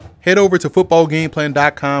Head over to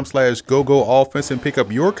footballgameplan.com/GoGoOffense and pick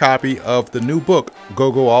up your copy of the new book,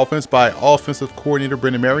 Go-Go Offense, by offensive coordinator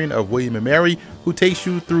Brendan Marion of William & Mary, who takes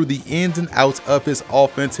you through the ins and outs of his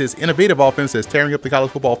offense, his innovative offense that's tearing up the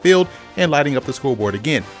college football field and lighting up the scoreboard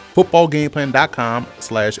again.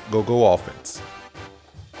 footballgameplan.com/GoGoOffense.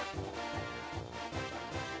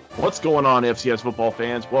 What's going on, FCS football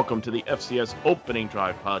fans? Welcome to the FCS Opening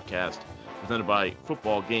Drive podcast, presented by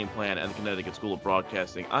Football Game Plan and the Connecticut School of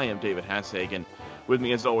Broadcasting. I am David Hassagen. With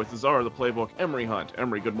me, as always, the czar of the playbook, Emory Hunt.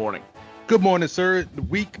 Emory, good morning. Good morning, sir.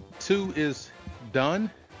 Week 2 is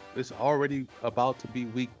done. It's already about to be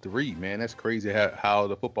week 3, man. That's crazy how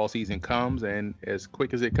the football season comes, and as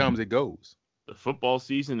quick as it comes, it goes. The football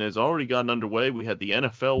season has already gotten underway. We had the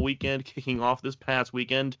NFL weekend kicking off this past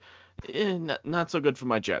weekend. Not so good for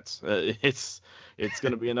my Jets. It's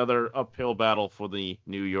going to be another uphill battle for the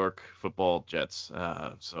New York Football Jets.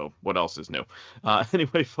 So what else is new?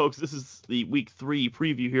 Anyway, folks, this is the Week 3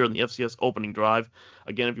 preview here on the FCS Opening Drive.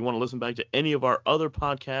 Again, if you want to listen back to any of our other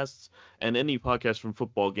podcasts and any podcast from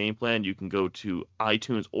Football Game Plan, you can go to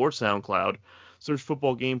iTunes or SoundCloud. Search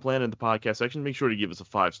Football Game Plan in the podcast section. Make sure to give us a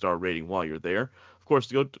 5-star rating while you're there. Of course,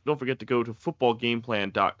 don't forget to go to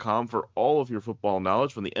footballgameplan.com for all of your football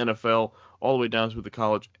knowledge from the NFL all the way down through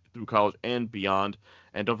college and beyond.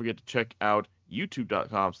 And don't forget to check out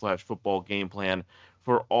youtube.com/footballgameplan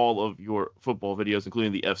for all of your football videos,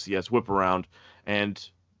 including the FCS Whip Around. And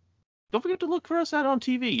don't forget to look for us out on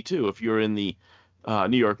TV, too, if you're in the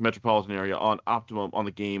New York metropolitan area on Optimum on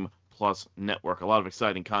the Game Plus network. A lot of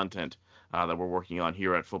exciting content that we're working on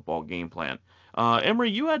here at Football Game Plan. Emory,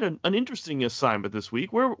 you had an interesting assignment this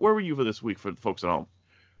week. Where were you for this week for the folks at home?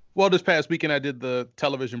 Well, this past weekend I did the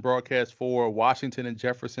television broadcast for Washington and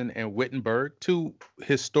Jefferson and Wittenberg, 2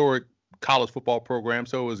 historic college football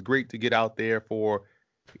programs. So it was great to get out there for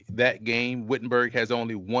that game. Wittenberg has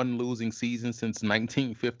only 1 losing season since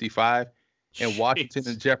 1955. And Washington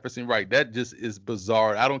and Jefferson, right, that just is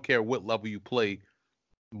bizarre. I don't care what level you play.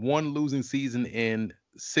 1 losing season in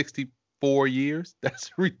 64 years.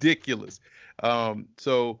 That's ridiculous.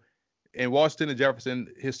 So in Washington and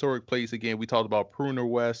Jefferson, historic place again. We talked about Pruner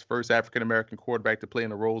West, first African-American quarterback to play in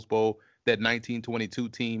the Rose Bowl, that 1922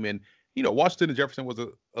 team. And, Washington and Jefferson was a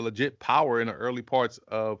legit power in the early parts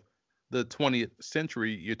of the 20th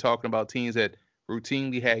century. You're talking about teams that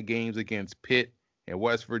routinely had games against Pitt and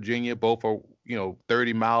West Virginia. Both are,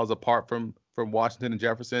 30 miles apart from Washington and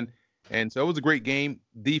Jefferson. And so it was a great game.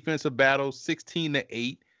 Defensive battle,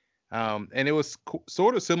 16-8. And it was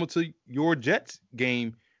sort of similar to your Jets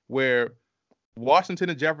game where Washington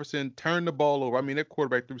and Jefferson turned the ball over. I mean, their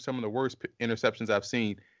quarterback threw some of the worst interceptions I've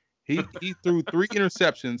seen. He threw 3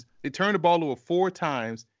 interceptions. They turned the ball over 4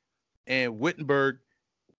 times, and Wittenberg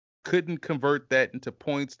couldn't convert that into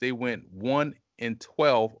points. They went 1-12,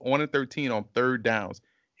 1-13 on third downs,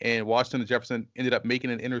 and Washington and Jefferson ended up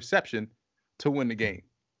making an interception to win the game.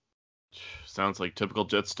 Sounds like typical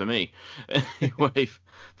Jets to me. Anyway,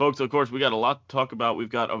 folks, of course, we got a lot to talk about. We've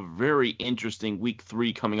got a very interesting Week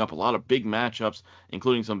 3 coming up, a lot of big matchups,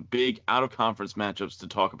 including some big out-of-conference matchups to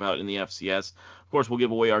talk about in the FCS. Of course, we'll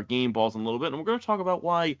give away our game balls in a little bit, and we're going to talk about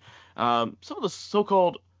why some of the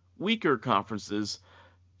so-called weaker conferences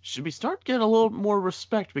should be start getting a little more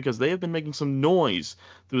respect because they have been making some noise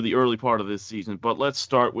through the early part of this season. But let's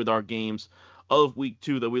start with our games of Week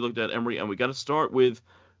 2 that we looked at, Emory, and we got to start with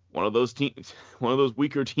one of those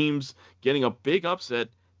weaker teams getting a big upset.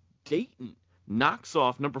 Dayton knocks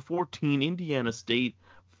off number 14 Indiana State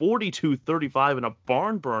 42-35 in a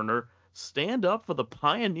barn burner. Stand up for the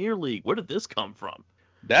Pioneer League. Where did this come from?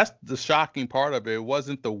 That's the shocking part of it. It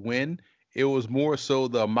wasn't the win. It was more so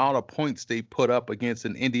the amount of points they put up against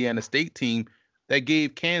an Indiana State team that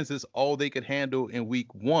gave Kansas all they could handle in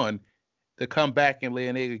Week 1 to come back and lay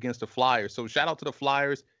an egg against the Flyers. So shout out to the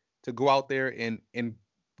Flyers to go out there and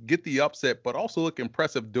get the upset, but also look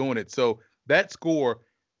impressive doing it. So that score,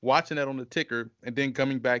 watching that on the ticker and then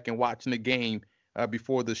coming back and watching the game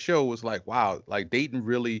before the show was like, wow, like Dayton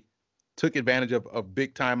really took advantage of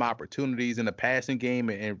big time opportunities in the passing game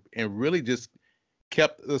and really just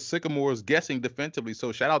kept the Sycamores guessing defensively.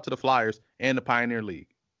 So shout out to the Flyers and the Pioneer League.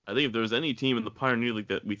 I think if there was any team in the Pioneer League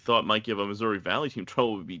that we thought might give a Missouri Valley team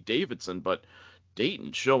trouble, it would be Davidson, but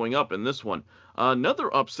Dayton showing up in this one.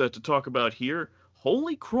 Another upset to talk about here,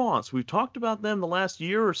 Holy Cross. We've talked about them the last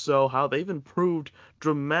year or so, how they've improved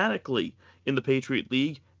dramatically in the Patriot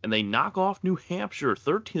League, and they knock off New Hampshire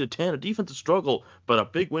 13-10, a defensive struggle, but a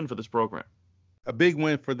big win for this program. A big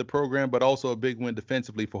win for the program, but also a big win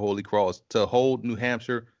defensively for Holy Cross. To hold New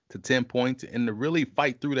Hampshire to 10 points and to really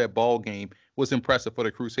fight through that ball game was impressive for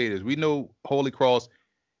the Crusaders. We know Holy Cross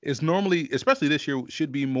is normally, especially this year,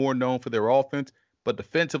 should be more known for their offense. But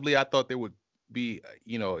defensively, I thought they would be,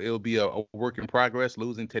 it'll be a work in progress.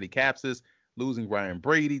 Losing Teddy Capsis, losing Ryan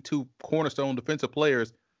Brady, two cornerstone defensive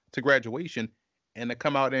players to graduation, and to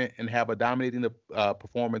come out and have a dominating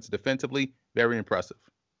performance defensively, very impressive.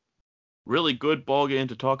 Really good ball game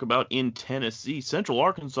to talk about in Tennessee. Central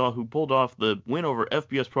Arkansas, who pulled off the win over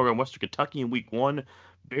FBS program Western Kentucky in week 1,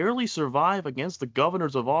 barely survive against the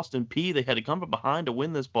Governors of Austin Peay. They had to come from behind to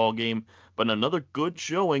win this ball game, but another good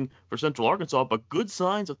showing for Central Arkansas, but good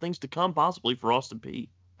signs of things to come possibly for Austin Peay.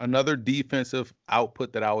 Another defensive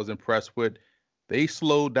output that I was impressed with. They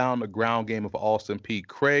slowed down the ground game of Austin Peay.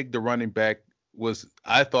 Craig, the running back,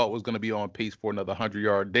 I thought was going to be on pace for another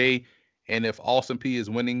 100-yard day. And if Austin Peay is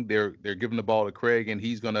winning, they're giving the ball to Craig, and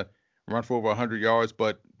he's going to run for over 100 yards.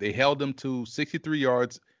 But they held him to 63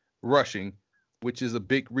 yards rushing, which is a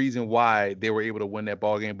big reason why they were able to win that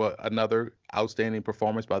ball game. But another outstanding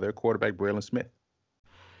performance by their quarterback, Braylon Smith.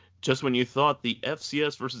 Just when you thought the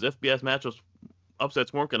FCS versus FBS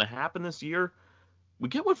upsets weren't going to happen this year, we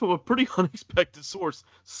get one from a pretty unexpected source.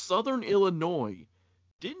 Southern Illinois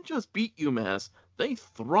didn't just beat UMass, they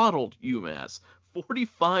throttled UMass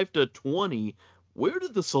 45-20. Where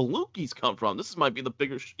did the Salukis come from? This might be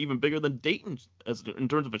even bigger than Dayton in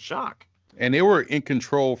terms of a shock. And they were in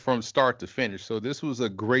control from start to finish. So this was a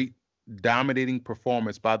great dominating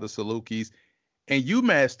performance by the Salukis. And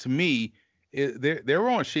UMass, to me, they're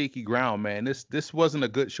on shaky ground, man. This wasn't a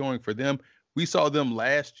good showing for them. We saw them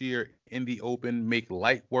last year in the Open make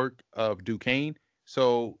light work of Duquesne.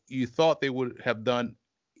 So you thought they would have done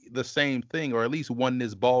the same thing, or at least won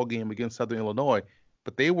this ball game against Southern Illinois,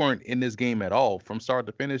 but they weren't in this game at all from start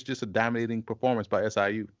to finish. Just a dominating performance by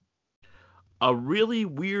SIU. A really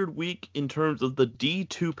weird week in terms of the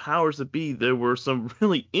D2 powers that be. There were some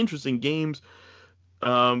really interesting games,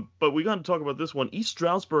 but we got to talk about this one. East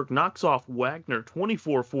Stroudsburg knocks off Wagner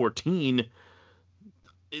 24-14.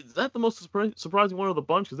 Is that the most surprising one of the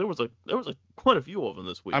bunch? Because there was quite a few of them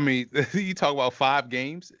this week. I mean, you talk about 5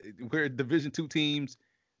 games where Division II teams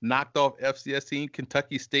knocked off FCS team.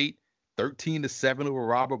 Kentucky State 13-7 over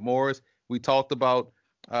Robert Morris. We talked about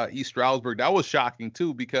East Stroudsburg. That was shocking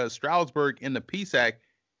too, because Stroudsburg in the PSAC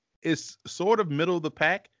is sort of middle of the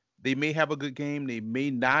pack. They may have a good game, they may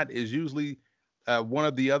not. Is usually one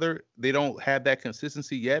or the other. They don't have that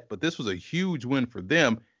consistency yet, but this was a huge win for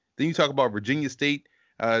them. Then you talk about Virginia State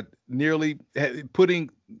nearly putting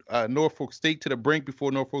Norfolk State to the brink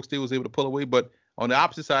before Norfolk State was able to pull away. But on the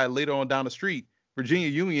opposite side, later on down the street, Virginia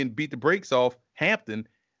Union beat the brakes off Hampton,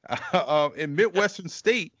 and Midwestern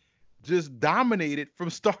State just dominated from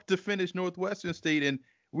start to finish Northwestern State. And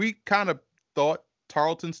we kind of thought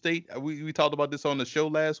Tarleton State, we talked about this on the show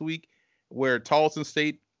last week, where Tarleton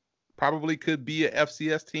State probably could be a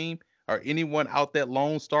FCS team or anyone out that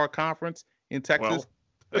Lone Star Conference in Texas.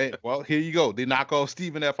 Well, here you go. They knock off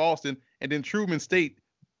Stephen F. Austin, and then Truman State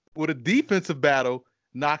with a defensive battle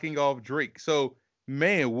knocking off Drake. So,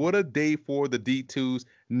 man, what a day for the D2s.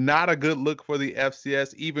 Not a good look for the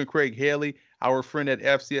FCS. Even Craig Haley, our friend at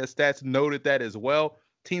FCS Stats, noted that as well.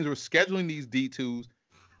 Teams were scheduling these D2s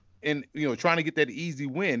and, trying to get that easy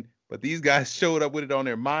win, but these guys showed up with it on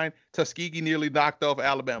their mind. Tuskegee nearly knocked off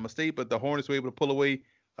Alabama State, but the Hornets were able to pull away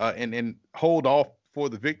and hold off for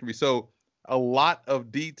the victory. So a lot of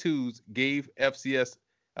D2s gave FCS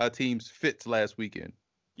teams fits last weekend.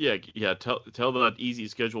 Yeah. Tell that easy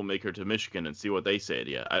schedule maker to Michigan and see what they said.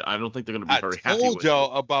 Yeah, I don't think they're going to be very happy. I told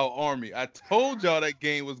y'all about Army. I told y'all that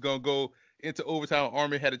game was going to go into overtime.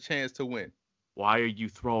 Army had a chance to win. Why are you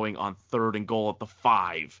throwing on 3rd and goal at the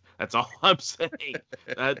 5? That's all I'm saying.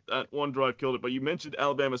 that one drive killed it. But you mentioned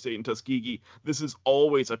Alabama State and Tuskegee. This is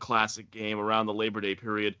always a classic game around the Labor Day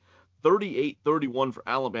period. 38-31 for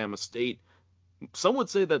Alabama State. Some would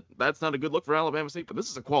say that that's not a good look for Alabama State, but this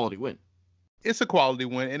is a quality win. It's a quality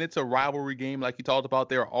win, and it's a rivalry game. Like you talked about,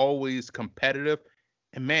 they're always competitive.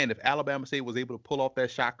 And, man, if Alabama State was able to pull off that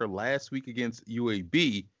shocker last week against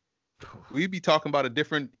UAB, we'd be talking about a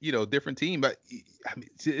different team. But, I mean,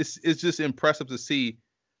 it's just impressive to see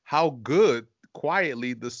how good,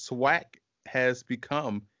 quietly, the SWAC has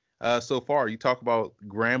become so far. You talk about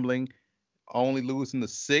Grambling only losing the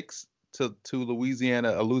 6 to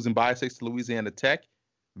Louisiana, losing by 6 to Louisiana Tech.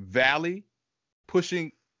 Valley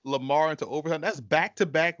pushing Lamar into overtime. That's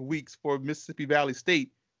back-to-back weeks for Mississippi Valley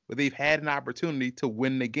State where they've had an opportunity to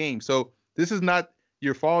win the game. So this is not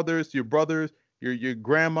your fathers, your brothers, your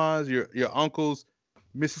grandmas, your uncles,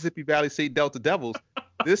 Mississippi Valley State Delta Devils.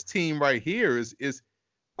 This team right here is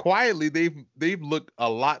quietly they've looked a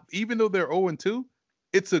lot, even though they're 0-2.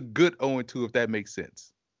 It's a good 0-2 if that makes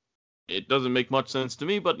sense. It doesn't make much sense to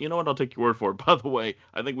me, but you know what? I'll take your word for it. By the way,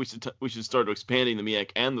 I think we should start expanding the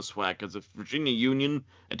MEAC and the SWAC, because if Virginia Union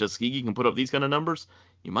and Tuskegee can put up these kind of numbers,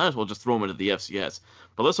 you might as well just throw them into the FCS.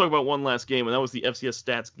 But let's talk about one last game, and that was the FCS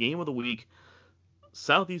Stats Game of the Week.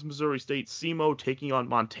 Southeast Missouri State, SEMO taking on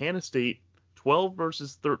Montana State, 12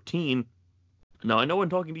 versus 13. Now, I know in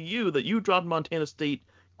talking to you that you dropped Montana State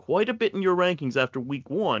quite a bit in your rankings after week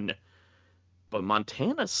 1. But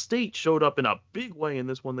Montana State showed up in a big way in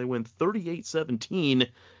this one. They win 38-17.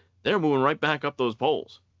 They're moving right back up those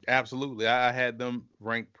polls. Absolutely. I had them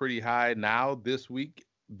ranked pretty high now this week.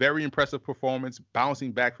 Very impressive performance,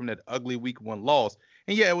 bouncing back from that ugly week 1 loss.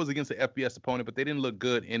 And yeah, it was against an FBS opponent, but they didn't look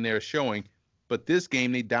good in their showing. But this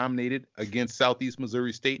game, they dominated against Southeast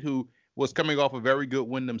Missouri State, who was coming off a very good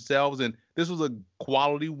win themselves. And this was a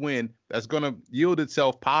quality win that's going to yield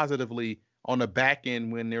itself positively on the back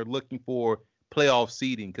end when they're looking for playoff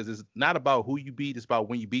seeding, because it's not about who you beat, it's about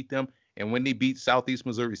when you beat them. And when they beat Southeast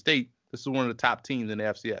Missouri State, this is one of the top teams in the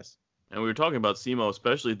FCS. And we were talking about SEMO,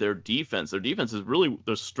 especially their defense. Their defense is really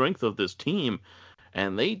the strength of this team,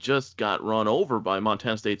 and they just got run over by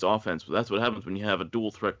Montana State's offense. That's what happens when you have a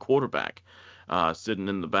dual threat quarterback sitting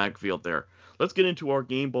in the backfield there. Let's get into our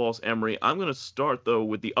game balls, Emory. I'm going to start, though,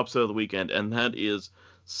 with the upset of the weekend, and that is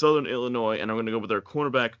Southern Illinois, and I'm going to go with their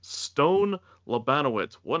cornerback, Stone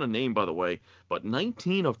Labanowitz. What a name, by the way. But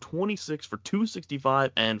 19 of 26 for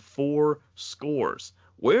 265 and 4 scores.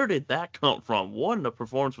 Where did that come from? What a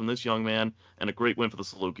performance from this young man, and a great win for the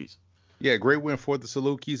Salukis. Yeah, great win for the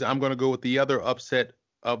Salukis. I'm going to go with the other upset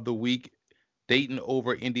of the week, Dayton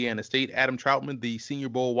over Indiana State. Adam Troutman, the Senior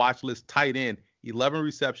Bowl watch list tight end, 11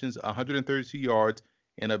 receptions, 132 yards,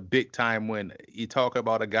 and a big-time win. You talk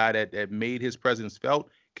about a guy that made his presence felt,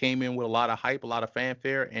 came in with a lot of hype, a lot of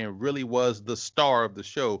fanfare, and really was the star of the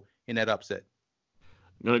show in that upset.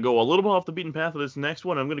 I'm going to go a little bit off the beaten path of this next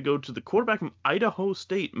one. I'm going to go to the quarterback from Idaho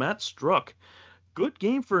State, Matt Struck. Good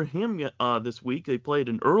game for him this week. They played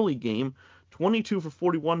an early game, 22 for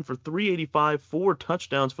 41 for 385, 4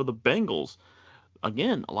 touchdowns for the Bengals.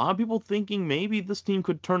 Again, a lot of people thinking maybe this team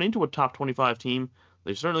could turn into a top 25 team.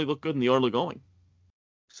 They certainly look good in the early going.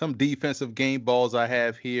 Some defensive game balls I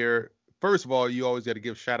have here. First of all, you always got to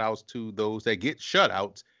give shout-outs to those that get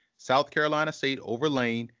shutouts. South Carolina State over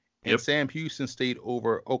Lane and Sam Houston State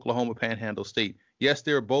over Oklahoma Panhandle State. Yes,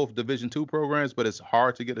 they're both Division II programs, but it's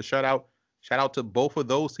hard to get a shutout. Shout out to both of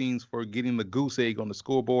those teams for getting the goose egg on the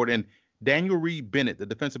scoreboard. And Daniel Reed Bennett, the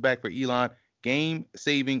defensive back for Elon,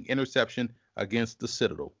 game-saving interception against the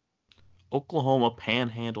Citadel. Oklahoma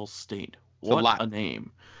Panhandle State. What a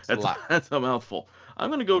name. That's a mouthful. I'm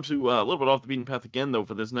going to go to a little bit off the beaten path again, though,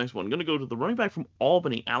 for this next one. I'm going to go to the running back from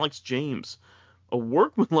Albany, Alex James. A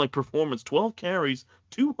workmanlike performance, 12 carries,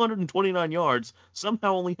 229 yards,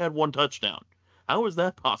 somehow only had 1 touchdown. How is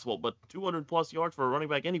that possible? But 200-plus yards for a running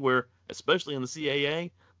back anywhere, especially in the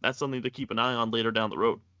CAA, that's something to keep an eye on later down the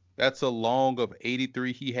road. That's a long of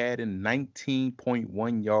 83 he had and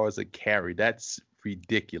 19.1 yards a carry. That's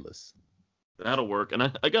ridiculous. That'll work. And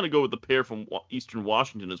I got to go with the pair from Eastern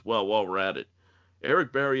Washington as well while we're at it.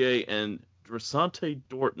 Eric Barrier and Dresante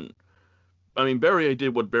Dorton. I mean, Barrier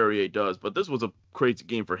did what Barrier does, but this was a crazy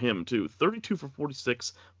game for him, too. 32 for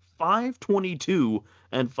 46, 522,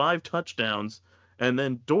 and 5 touchdowns. And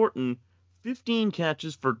then Dorton, 15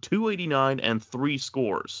 catches for 289 and 3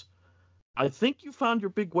 scores. I think you found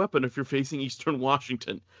your big weapon if you're facing Eastern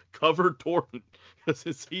Washington. Cover Dorton,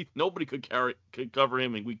 because nobody could cover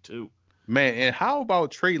him in week 2. Man, and how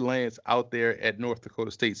about Trey Lance out there at North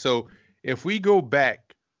Dakota State? So if we go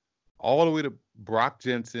back all the way to Brock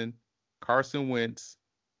Jensen, Carson Wentz,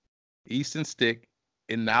 Easton Stick,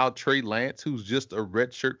 and now Trey Lance, who's just a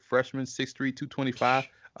redshirt freshman, 6'3", 225,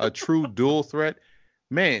 a true dual threat.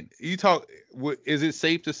 Man, is it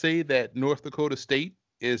safe to say that North Dakota State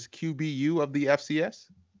is QBU of the FCS?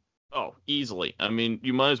 Oh, easily. I mean,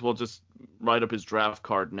 you might as well just write up his draft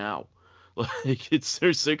card now. Like, it's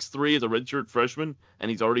their 6'3" as a redshirt freshman, and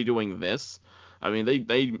he's already doing this. I mean,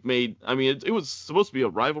 they made. I mean, it was supposed to be a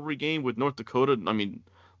rivalry game with North Dakota. I mean,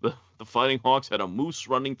 the Fighting Hawks had a moose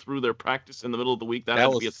running through their practice in the middle of the week. That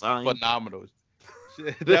had to be a sign. Phenomenal.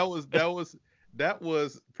 that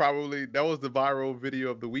was probably the viral video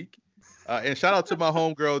of the week. And shout out to my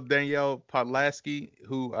homegirl Danielle Podlaski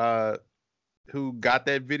who got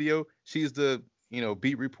that video. She's the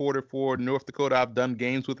beat reporter for North Dakota. I've done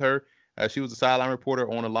games with her. She was a sideline reporter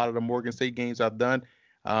on a lot of the Morgan State games I've done.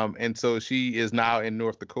 And so she is now in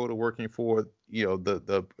North Dakota working for,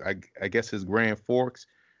 I guess his Grand Forks,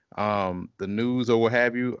 the news or what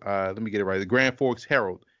have you. Let me get it right. The Grand Forks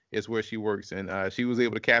Herald is where she works. And she was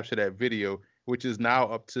able to capture that video, which is now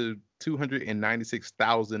up to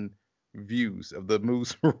 296,000 views of the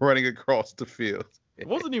Moose running across the field. It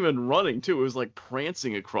wasn't even running too. It was like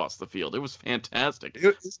prancing across the field. It was fantastic.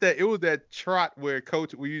 It was that trot where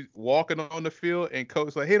coach, were you walking on the field and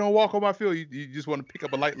coach like, hey, don't walk on my field. You just want to pick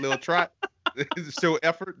up a light little trot to show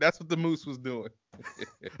effort. That's what the Moose was doing.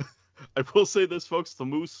 I will say this, folks. The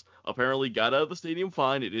Moose apparently got out of the stadium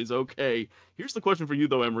fine. It is okay. Here's the question for you,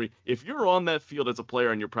 though, Emery. If you're on that field as a player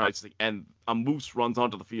and you're practicing and a Moose runs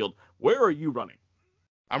onto the field, where are you running?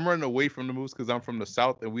 I'm running away from the Moose because I'm from the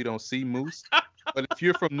South and we don't see Moose. But if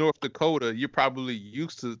you're from North Dakota, you're probably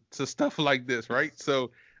used to stuff like this, right? So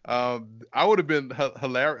I would have been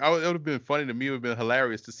hilarious. It would have been funny to me. It would have been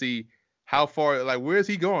hilarious to see how far, like, where's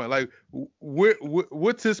he going? Like,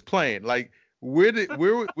 what's his plan? Like, where did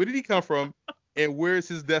he come from, and where's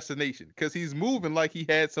his destination? Because he's moving like he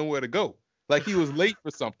had somewhere to go, like he was late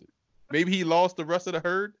for something. Maybe he lost the rest of the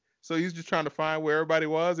herd, so he's just trying to find where everybody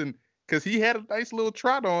was, and because he had a nice little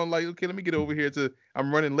trot on, like, okay, let me get over here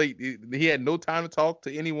I'm running late. He had no time to talk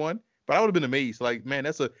to anyone, but I would have been amazed. Like, man,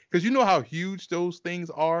 because you know how huge those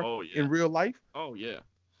things are in real life. Oh yeah,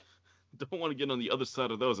 don't want to get on the other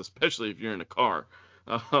side of those, especially if you're in a car.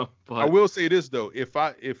 But I will say this though, if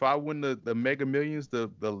I win the Mega Millions,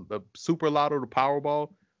 the Super Lotto, the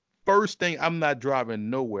Powerball, first thing, I'm not driving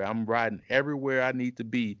nowhere. I'm riding everywhere I need to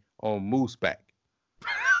be on Moose back.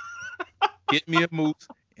 Get me a Moose,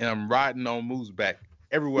 and I'm riding on Moose back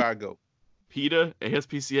everywhere I go. PETA,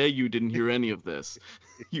 ASPCA, you didn't hear any of this.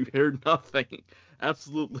 You heard nothing.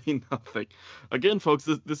 Absolutely nothing. Again, folks,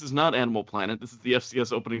 this is not Animal Planet. This is the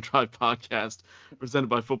FCS Opening Drive podcast presented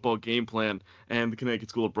by Football Game Plan and the Connecticut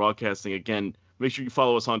School of Broadcasting. Again, make sure you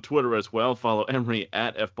follow us on Twitter as well. Follow Emery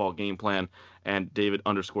at FBall Game Plan and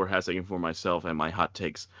David_Hassigan for myself and my hot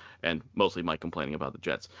takes and mostly my complaining about the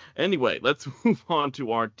Jets. Anyway, let's move on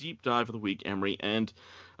to our deep dive of the week, Emery. And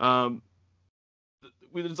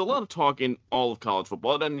there's a lot of talk in all of college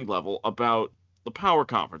football at any level about the power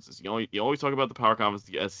conferences. You always talk about the power conference,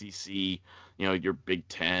 the SEC, your Big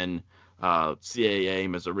Ten, CAA,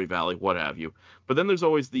 Missouri Valley, what have you. But then there's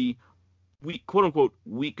always the quote unquote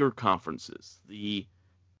weaker conferences.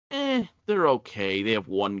 They're okay. They have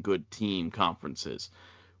one good team conferences.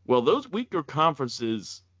 Well, those weaker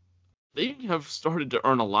conferences, they have started to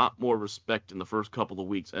earn a lot more respect in the first couple of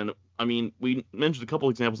weeks. And I mean, we mentioned a couple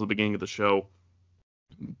examples at the beginning of the show.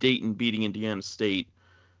 Dayton beating Indiana State,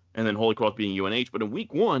 and then Holy Cross beating UNH. But in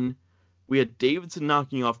week one, we had Davidson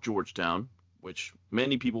knocking off Georgetown, which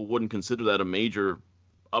many people wouldn't consider that a major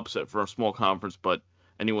upset for a small conference, but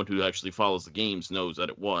anyone who actually follows the games knows that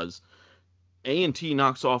it was. A&T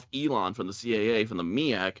knocks off Elon from the CAA, from the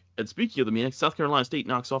MEAC. And speaking of the MEAC, South Carolina State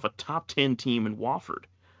knocks off a top 10 team in Wofford.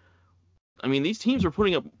 I mean, these teams are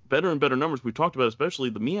putting up better and better numbers. We've talked about, especially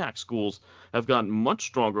the MEAC schools have gotten much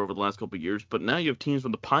stronger over the last couple of years, but now you have teams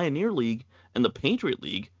from the Pioneer League and the Patriot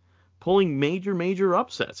League pulling major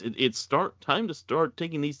upsets. It's time to start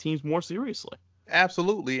taking these teams more seriously.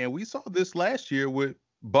 Absolutely, and we saw this last year with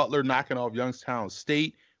Butler knocking off Youngstown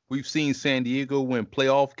State. We've seen San Diego win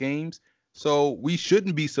playoff games, so we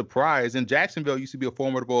shouldn't be surprised. And Jacksonville used to be a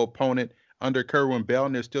formidable opponent under Kerwin Bell,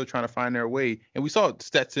 and they're still trying to find their way. And we saw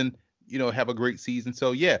Stetson have a great season.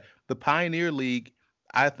 So yeah, the Pioneer League,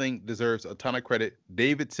 I think, deserves a ton of credit.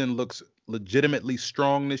 Davidson looks legitimately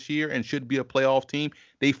strong this year and should be a playoff team.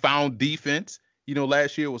 They found defense.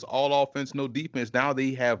 Last year it was all offense, no defense. Now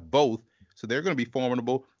they have both. So they're going to be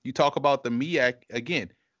formidable. You talk about the MEAC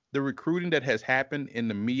again, the recruiting that has happened in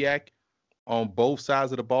the MEAC on both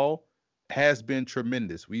sides of the ball has been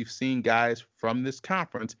tremendous. We've seen guys from this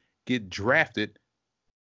conference get drafted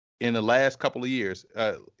in the last couple of years,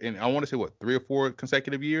 and I want to say 3 or 4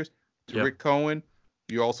 consecutive years. Rick Cohen.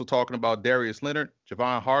 You're also talking about Darius Leonard,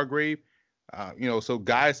 Javon Hargrave. So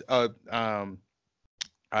guys, Ryan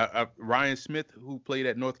Smith, who played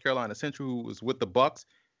at North Carolina Central, who was with the Bucks.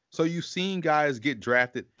 So you've seen guys get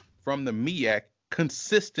drafted from the MEAC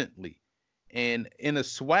consistently, and in a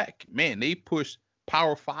SWAC, man, they push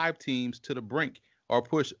Power 5 teams to the brink, or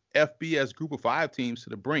push FBS Group of 5 teams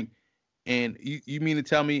to the brink. And you mean to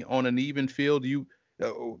tell me on an even field,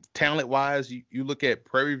 talent-wise, you look at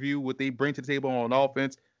Prairie View, what they bring to the table on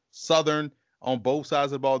offense, Southern on both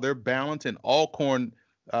sides of the ball, they're balanced, and Alcorn,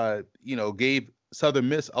 gave Southern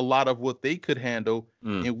Miss a lot of what they could handle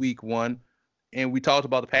in week one. And we talked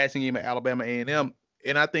about the passing game at Alabama A&M,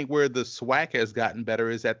 and I think where the SWAC has gotten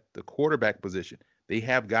better is at the quarterback position. They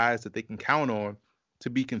have guys that they can count on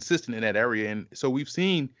to be consistent in that area, and so we've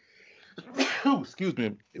seen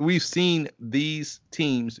we've seen these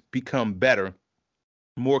teams become better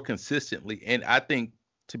more consistently. And I think,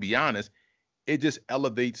 to be honest, it just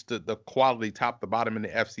elevates the quality top to bottom in the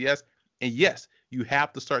FCS. And yes, you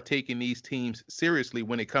have to start taking these teams seriously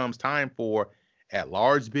when it comes time for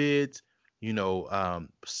at-large bids,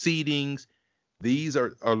 seedings. These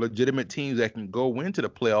are legitimate teams that can go into the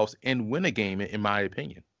playoffs and win a game, in my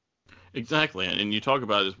opinion. Exactly. And you talk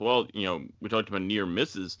about it as well, we talked about near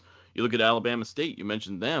misses. You look at Alabama State, you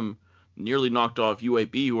mentioned them, nearly knocked off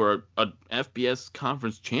UAB, who are a FBS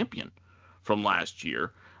conference champion from last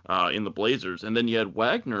year in the Blazers. And then you had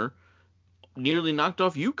Wagner nearly knocked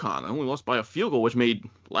off UConn, only lost by a field goal, which made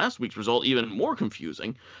last week's result even more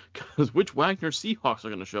confusing because which Wagner Seahawks are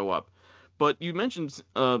going to show up? But you mentioned,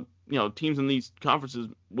 teams in these conferences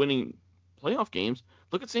winning playoff games.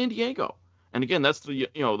 Look at San Diego. And again, that's going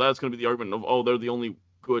to be the argument of, oh, they're the only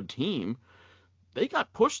good team. They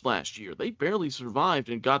got pushed last year. They barely survived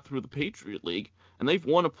and got through the Patriot League, and they've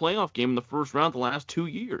won a playoff game in the first round the last 2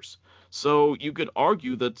 years. So you could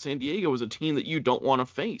argue that San Diego is a team that you don't want to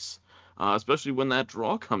face, especially when that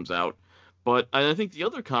draw comes out. But I think the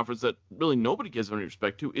other conference that really nobody gives any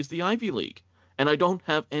respect to is the Ivy League, and I don't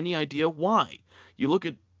have any idea why.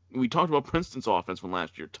 We talked about Princeton's offense from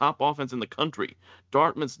last year, top offense in the country.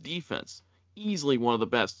 Dartmouth's defense, easily one of the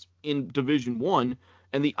best in Division I,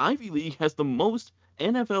 and the Ivy League has the most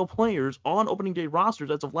NFL players on opening day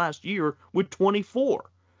rosters as of last year with 24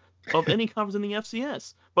 of any conference in the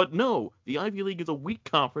FCS. But no, the Ivy League is a weak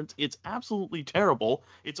conference. It's absolutely terrible.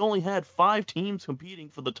 It's only had 5 teams competing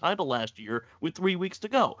for the title last year with 3 weeks to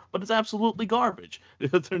go. But it's absolutely garbage.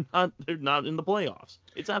 They're not in the playoffs.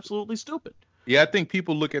 It's absolutely stupid. Yeah, I think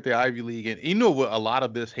people look at the Ivy League, and you know what a lot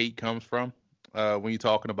of this hate comes from when you're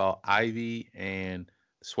talking about Ivy and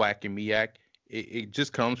SWAC and MEAC. It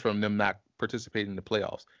just comes from them not participating in the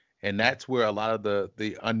playoffs. And that's where a lot of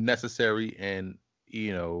the unnecessary and,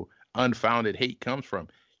 unfounded hate comes from.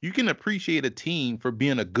 You can appreciate a team for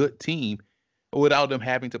being a good team without them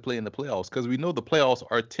having to play in the playoffs, because we know the playoffs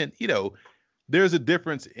are there's a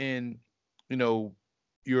difference in,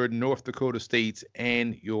 your North Dakota states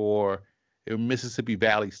and your Mississippi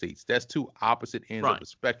Valley states. That's two opposite ends of the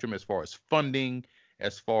spectrum as far as funding,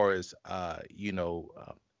 as far as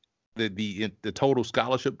the total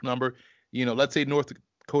scholarship number. Let's say North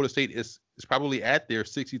Dakota State is probably at their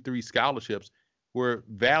 63 scholarships, where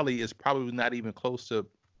Valley is probably not even close to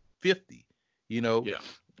 50. Yeah.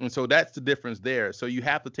 And so that's the difference there. So you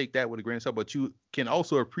have to take that with a grain of salt, but you can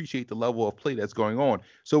also appreciate the level of play that's going on.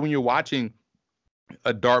 So when you're watching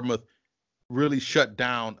a Dartmouth really shut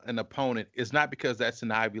down an opponent, it's not because that's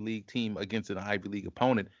an Ivy League team against an Ivy League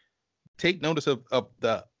opponent. Take notice of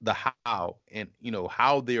the how and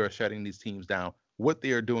how they are shutting these teams down, what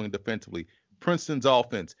they are doing defensively. Princeton's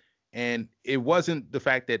offense, and it wasn't the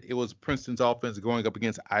fact that it was Princeton's offense going up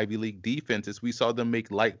against Ivy League defenses. We saw them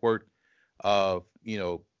make light work of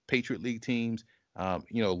Patriot League teams.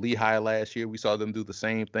 Lehigh last year, we saw them do the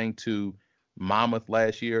same thing to Monmouth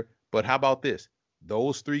last year. But how about this?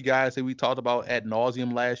 Those 3 guys that we talked about ad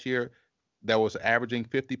nauseum last year that was averaging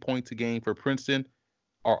 50 points a game for Princeton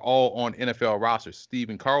are all on NFL rosters.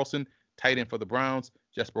 Stephen Carlson, tight end for the Browns,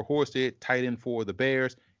 Jesper Horsted, tight end for the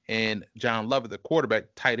Bears, and John Lovett, the quarterback,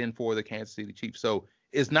 tight end for the Kansas City Chiefs. So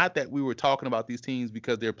it's not that we were talking about these teams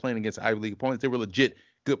because they're playing against Ivy League opponents. They were legit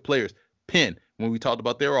good players. Penn, when we talked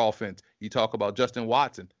about their offense, you talk about Justin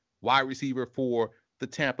Watson, wide receiver for the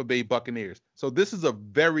Tampa Bay Buccaneers. So this is a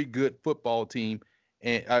very good football team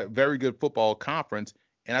and a very good football conference.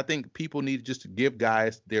 And I think people need just to give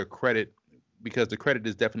guys their credit, because the credit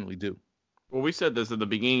is definitely due. Well, we said this at the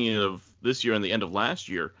beginning of this year and the end of last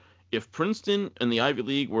year. If Princeton and the Ivy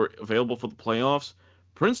League were available for the playoffs,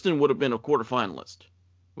 Princeton would have been a quarterfinalist.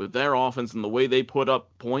 With their offense and the way they put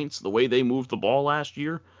up points, the way they moved the ball last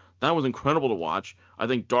year, that was incredible to watch. I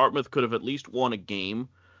think Dartmouth could have at least won a game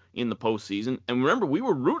in the postseason. And remember, we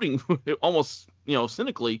were rooting almost,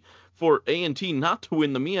 cynically for A&T not to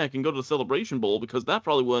win the MEAC and go to the Celebration Bowl, because that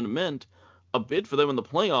probably would have meant a bid for them in the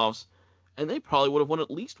playoffs, and they probably would have won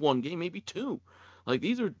at least 1 game, maybe 2. Like,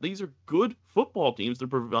 these are good football teams.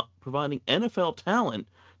 They're providing NFL talent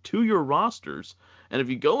to your rosters. And if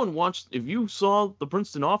you go and watch, if you saw the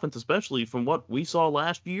Princeton offense, especially from what we saw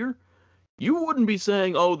last year, you wouldn't be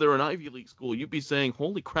saying, oh, they're an Ivy League school. You'd be saying,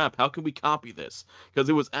 holy crap, how can we copy this? Because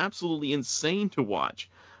it was absolutely insane to watch.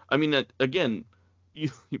 I mean, again,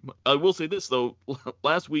 I will say this, though.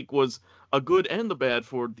 Last week was a good and the bad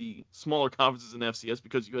for the smaller conferences in FCS,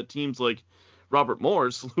 because you had teams like Robert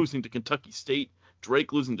Morris losing to Kentucky State,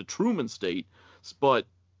 Drake losing to Truman State. But,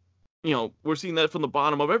 we're seeing that from the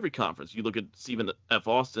bottom of every conference. You look at Stephen F.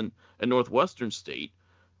 Austin and Northwestern State,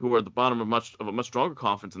 who are at the bottom of a much stronger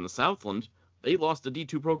conference in the Southland. They lost to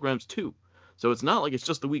D2 programs too. So it's not like it's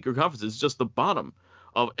just the weaker conferences. It's just the bottom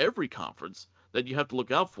of every conference that you have to look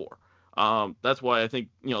out for. That's why I think,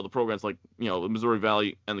 the programs like, the Missouri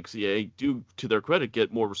Valley and the CAA do, to their credit,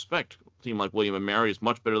 get more respect. A team like William & Mary is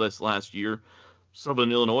much better this last year.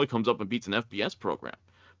 Southern Illinois comes up and beats an FBS program.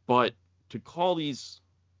 But to call these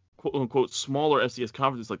quote-unquote smaller FCS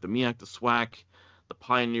conferences like the MEAC, the SWAC, the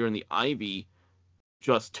Pioneer, and the Ivy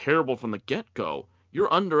just terrible from the get-go,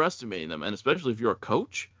 you're underestimating them. And especially if you're a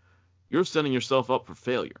coach, you're setting yourself up for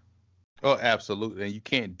failure. Oh, absolutely. And you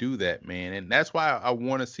can't do that, man. And that's why I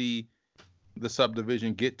want to see the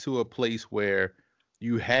subdivision get to a place where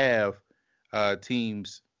you have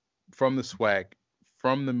teams from the SWAC,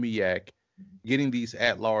 from the MEAC, getting these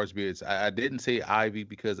at-large bids. I didn't say Ivy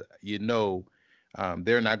because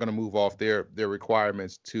they're not going to move off their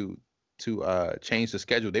requirements to change the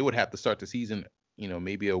schedule. They would have to start the season,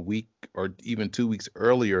 maybe a week or even 2 weeks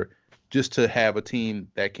earlier, just to have a team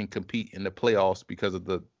that can compete in the playoffs because of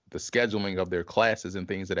the scheduling of their classes and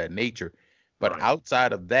things of that nature. But Right.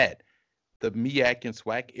 outside of that, the MEAC and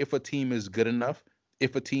SWAC, if a team is good enough,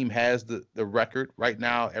 if a team has the record right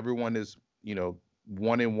now, everyone is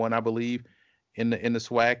 1-1, I believe, in the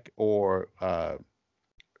SWAC, or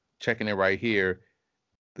checking it right here,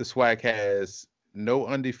 the SWAC has no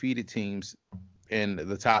undefeated teams, and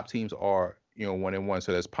the top teams are 1-1.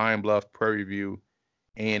 So that's Pine Bluff, Prairie View,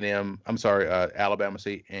 A&M. I'm sorry, Alabama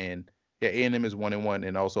State, and A&M is 1-1,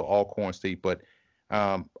 and also Alcorn State. But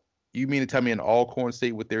you mean to tell me an Alcorn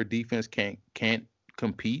State with their defense can't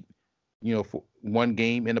compete, for one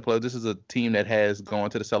game in the playoffs? This is a team that has gone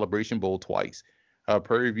to the Celebration Bowl twice.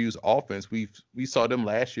 Prairie View's offense, we saw them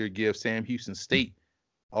last year give Sam Houston State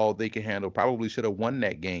all they can handle. Probably should have won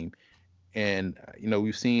that game. And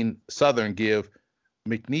we've seen Southern give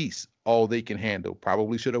McNeese all they can handle.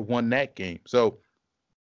 Probably should have won that game. So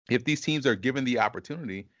if these teams are given the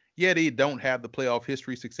opportunity, they don't have the playoff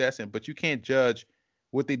history success but you can't judge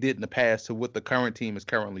what they did in the past to what the current team is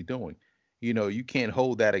currently doing. You can't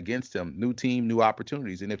hold that against them. New team, new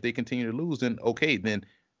opportunities. And if they continue to lose, then okay, then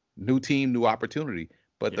new team, new opportunity.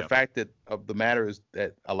 But the fact of the matter is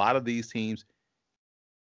that a lot of these teams,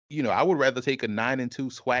 I would rather take a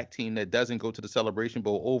 9-2 SWAC team that doesn't go to the Celebration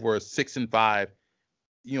Bowl over a 6-5,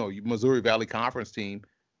 Missouri Valley Conference team,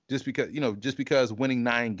 just because winning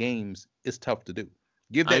 9 games is tough to do.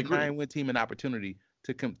 Give that 9-win team an opportunity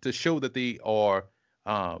to show that they are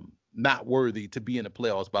not worthy to be in the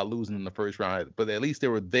playoffs by losing in the first round. But at least they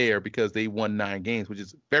were there because they won 9 games, which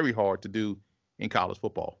is very hard to do in college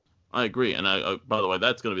football. I agree, and by the way,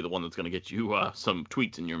 that's going to be the one that's going to get you some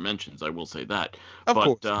tweets in your mentions. I will say that. Of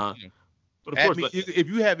course. But of course, if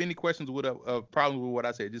you have any questions with a problem with what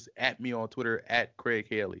I said, just at me on Twitter at Craig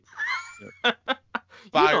Haley. You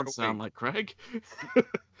don't sound like Craig.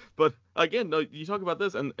 But again, you talk about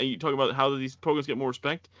this, and you talk about how these programs get more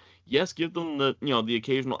respect. Yes, give them the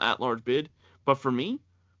occasional at-large bid, but for me,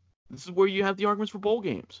 this is where you have the arguments for bowl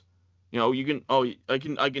games. You can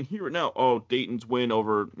I can hear it now. Oh, Dayton's win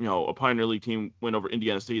over a Pioneer League team win over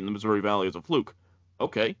Indiana State in the Missouri Valley is a fluke.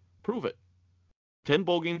 Okay, prove it. 10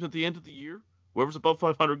 bowl games at the end of the year. Whoever's above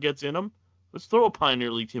 500 gets in them. Let's throw a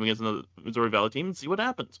Pioneer League team against another Missouri Valley team and see what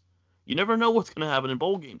happens. You never know what's going to happen in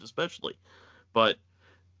bowl games, especially. But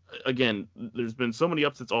again, there's been so many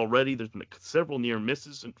upsets already. There's been several near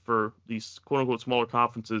misses for these quote-unquote smaller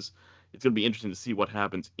conferences. It's going to be interesting to see what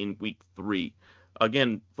happens in Week 3.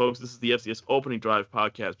 Again, folks, this is the FCS Opening Drive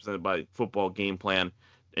podcast presented by Football Game Plan,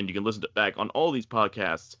 and you can listen back on all these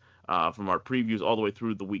podcasts from our previews all the way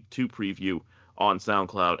through the Week 2 preview on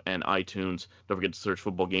SoundCloud and iTunes. Don't forget to search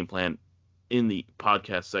Football Game Plan in the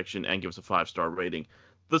podcast section and give us a 5-star rating.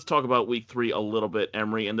 Let's talk about Week 3 a little bit,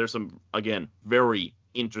 Emory, and there's some, again, very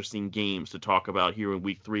interesting games to talk about here in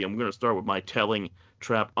Week 3. I'm going to start with my telling,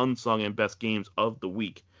 trap, unsung, and best games of the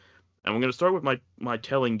week. And we're going to start with my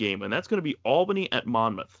telling game, and that's going to be Albany at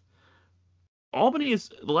Monmouth. Albany is,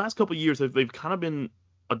 the last couple of years, they've kind of been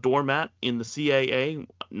a doormat in the CAA,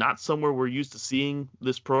 not somewhere we're used to seeing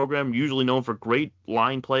this program, usually known for great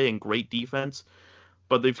line play and great defense.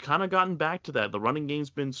 But they've kind of gotten back to that. The running game's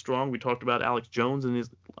been strong. We talked about Alex Jones in his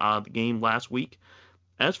the game last week.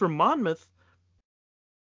 As for Monmouth,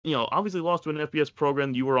 obviously lost to an FBS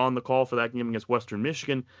program. You were on the call for that game against Western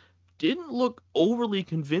Michigan. Didn't look overly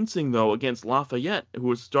convincing, though, against Lafayette, who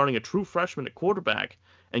was starting a true freshman at quarterback,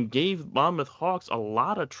 and gave Monmouth Hawks a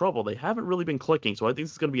lot of trouble. They haven't really been clicking, so I think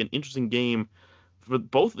this is going to be an interesting game for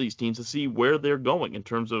both of these teams to see where they're going in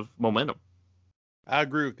terms of momentum. I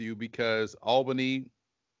agree with you because Albany,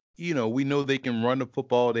 we know they can run the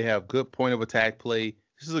football. They have good point of attack play.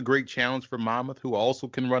 This is a great challenge for Monmouth, who also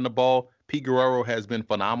can run the ball. Pete Guerrero has been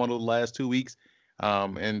phenomenal the last 2 weeks,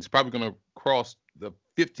 and it's probably going to cross the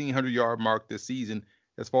 1,500-yard mark this season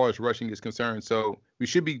as far as rushing is concerned. So we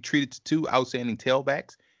should be treated to two outstanding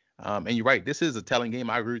tailbacks. And you're right, this is a telling game.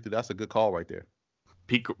 I agree with you. That's a good call right there.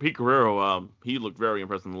 Pete Guerrero, he looked very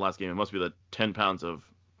impressive in the last game. It must be the 10 pounds of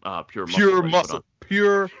pure muscle. Pure muscle.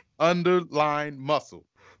 Pure underlying muscle.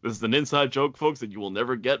 This is an inside joke, folks, that you will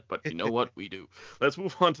never get, but you know what? We do. Let's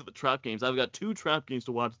move on to the trap games. I've got 2 trap games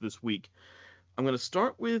to watch this week. I'm going to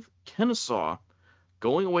start with Kennesaw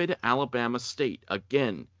going away to Alabama State.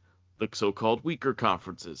 Again, the so-called weaker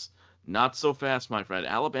conferences. Not so fast, my friend.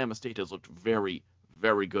 Alabama State has looked very,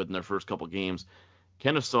 very good in their first couple games.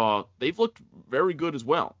 Kennesaw, they've looked very good as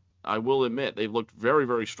well. I will admit, they've looked very,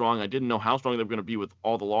 very strong. I didn't know how strong they were going to be with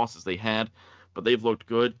all the losses they had, but they've looked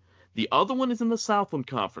good. The other one is in the Southland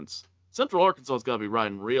Conference. Central Arkansas has got to be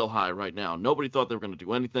riding real high right now. Nobody thought they were going to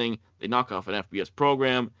do anything. They knock off an FBS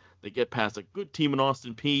program. They get past a good team in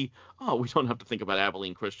Austin Peay. Oh, we don't have to think about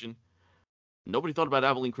Abilene Christian. Nobody thought about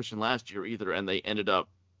Abilene Christian last year either, and they ended up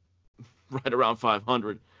right around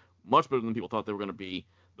 500. Much better than people thought they were going to be.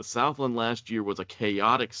 The Southland last year was a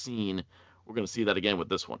chaotic scene. We're going to see that again with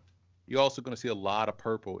this one. You're also going to see a lot of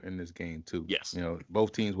purple in this game too. Yes.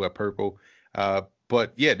 Both teams wear purple.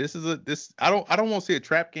 But yeah, I don't want to say a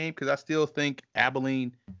trap game because I still think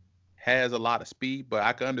Abilene has a lot of speed, but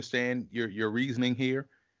I can understand your reasoning here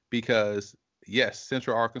because yes,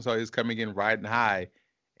 Central Arkansas is coming in riding high,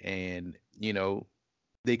 and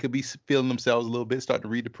they could be feeling themselves a little bit, starting to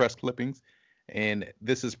read the press clippings, and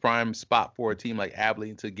this is prime spot for a team like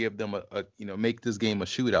Abilene to give them make this game a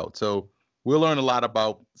shootout. So we'll learn a lot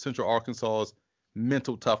about Central Arkansas's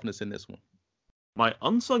mental toughness in this one. My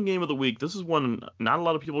unsung game of the week, this is one not a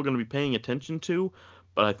lot of people are going to be paying attention to,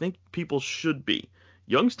 but I think people should be.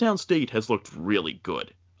 Youngstown State has looked really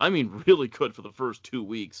good. I mean, really good for the first 2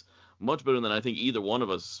 weeks. Much better than I think either one of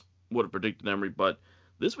us would have predicted, Emery. But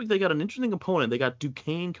this week they got an interesting opponent. They got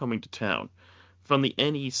Duquesne coming to town from the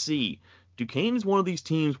NEC. Duquesne is one of these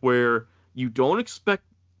teams where you don't expect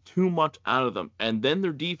too much out of them, and then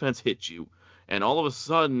their defense hits you, and all of a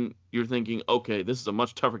sudden you're thinking, okay, this is a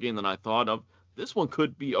much tougher game than I thought of. This one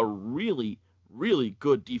could be a really, really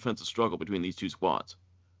good defensive struggle between these two squads.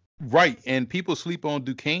 Right, and people sleep on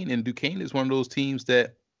Duquesne, and Duquesne is one of those teams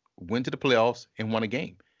that went to the playoffs and won a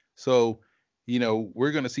game. So,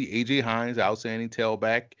 we're going to see A.J. Hines, outstanding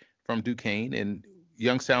tailback from Duquesne, and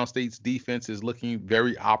Youngstown State's defense is looking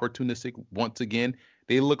very opportunistic once again.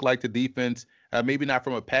 They look like the defense, maybe not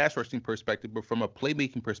from a pass rushing perspective, but from a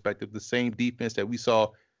playmaking perspective, the same defense that we saw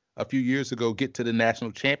a few years ago get to the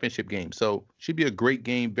national championship game. So should be a great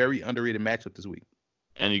game, very underrated matchup this week.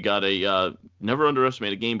 And you got a never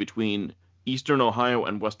underestimate a game between Eastern Ohio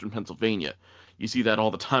and Western Pennsylvania. You see that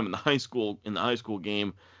all the time in the high school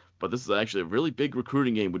game, but this is actually a really big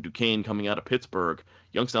recruiting game with Duquesne coming out of Pittsburgh.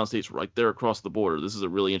 Youngstown State's right there across the border. This is a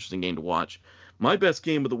really interesting game to watch. My best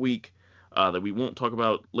game of the week that we won't talk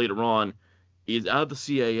about later on is out of the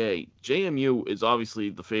CAA. JMU is obviously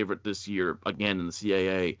the favorite this year, again, in the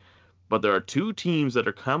CAA. But there are 2 teams that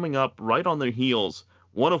are coming up right on their heels,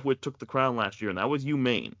 one of which took the crown last year, and that was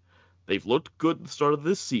UMaine. They've looked good at the start of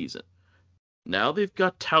this season. Now they've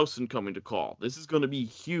got Towson coming to call. This is going to be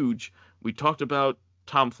huge. We talked about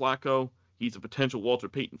Tom Flacco. He's a potential Walter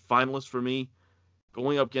Payton finalist for me.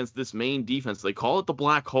 Going up against this Maine defense, they call it the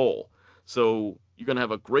black hole. So you're going to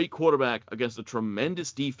have a great quarterback against a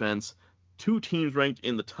tremendous defense. 2 teams ranked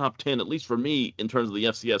in the top 10, at least for me, in terms of the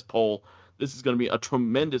FCS poll. This is going to be a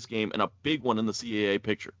tremendous game and a big one in the CAA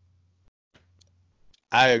picture.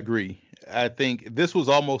 I agree. I think this was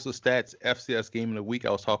almost a Stats FCS game of the week. I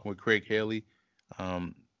was talking with Craig Haley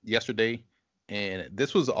yesterday, and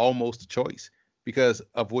this was almost a choice because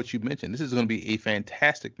of what you mentioned. This is going to be a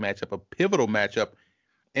fantastic matchup, a pivotal matchup,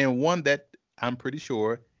 and one that I'm pretty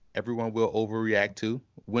sure everyone will overreact to.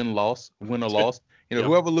 Win or loss. Yep.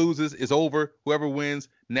 Whoever loses is over. Whoever wins,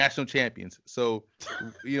 national champions. So,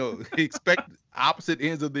 expect opposite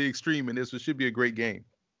ends of the extreme in this. Should be a great game.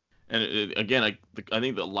 And again, I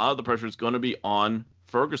think that a lot of the pressure is going to be on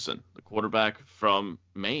Ferguson, the quarterback from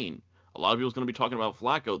Maine. A lot of people are going to be talking about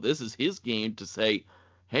Flacco. This is his game to say,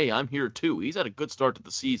 hey, I'm here too. He's had a good start to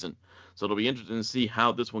the season. So it'll be interesting to see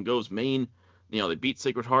how this one goes. Maine, they beat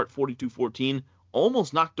Sacred Heart 42-14,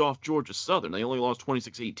 almost knocked off Georgia Southern. They only lost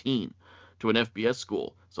 26-18 to an FBS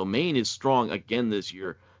school. So Maine is strong again this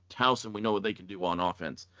year. Towson, we know what they can do on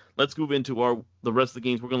offense. Let's move into the rest of the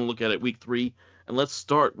games we're going to look at week 3. And let's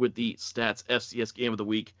start with the Stats FCS game of the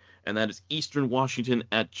week, and that is Eastern Washington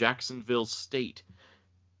at Jacksonville State.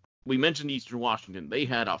 We mentioned Eastern Washington. They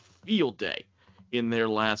had a field day in their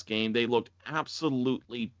last game. They looked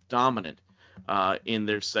absolutely dominant in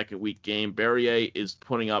their second week game. Barriere is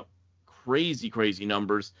putting up crazy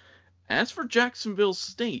numbers. As for Jacksonville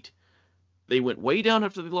State, they went way down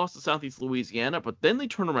after they lost to Southeast Louisiana, but then they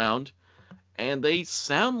turned around and they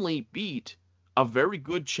soundly beat a very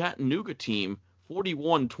good Chattanooga team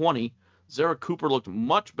 41-20. Zara Cooper looked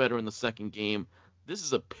much better in the second game. This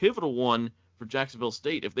is a pivotal one for Jacksonville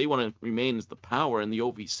State if they want to remain as the power in the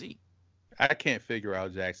OVC. I can't figure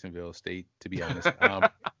out Jacksonville State, to be honest.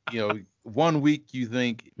 One week you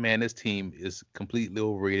think, man, this team is completely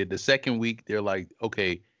overrated. The second week they're like,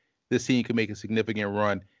 okay, this team can make a significant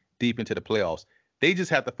run deep into the playoffs. They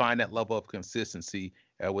just have to find that level of consistency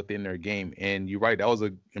within their game. And you're right, that was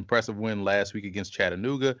an impressive win last week against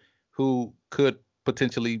Chattanooga, who could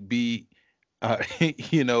potentially be,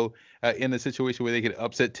 in a situation where they could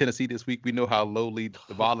upset Tennessee this week. We know how lowly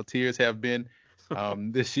the Volunteers have been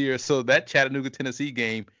this year. So that Chattanooga Tennessee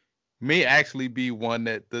game may actually be one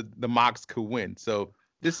that the Mocs could win. So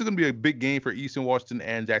this is going to be a big game for Eastern Washington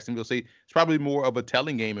and Jacksonville State. It's probably more of a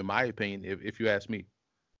telling game, in my opinion, if you ask me.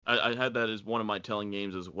 I had that as one of my telling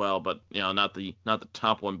games as well, but not the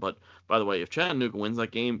top one. But by the way, if Chattanooga wins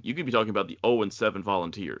that game, you could be talking about the 0-7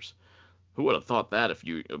 Volunteers. Who would have thought that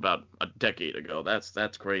about a decade ago?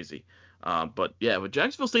 That's crazy. But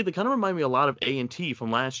Jacksonville State, they kind of remind me a lot of A&T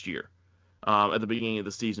from last year at the beginning of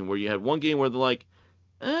the season, where you had one game where they're like,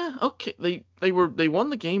 okay, they won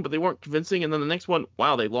the game, but they weren't convincing, and then the next one,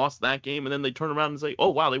 wow, they lost that game, and then they turn around and say, oh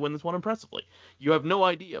wow, they win this one impressively. You have no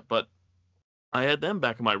idea, but I had them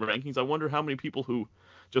back in my rankings. I wonder how many people who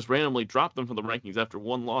just randomly dropped them from the rankings after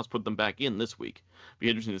one loss put them back in this week. Be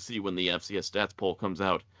interesting to see when the FCS stats poll comes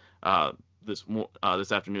out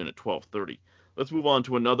this afternoon at 12:30. Let's move on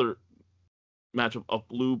to another matchup of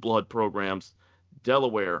blue blood programs.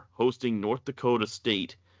 Delaware hosting North Dakota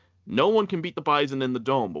State. No one can beat the Bison in the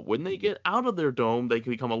Dome, but when they get out of their dome, they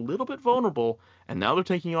can become a little bit vulnerable, and now they're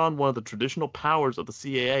taking on one of the traditional powers of the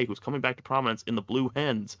CAA, who's coming back to prominence in the Blue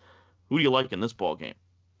Hens. Who do you like in this ball game?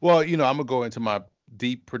 Well, I'm going to go into my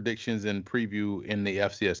deep predictions and preview in the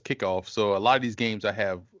FCS kickoff. So a lot of these games I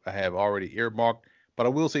have already earmarked, but I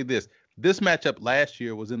will say this. This matchup last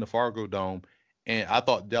year was in the Fargo Dome, and I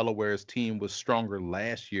thought Delaware's team was stronger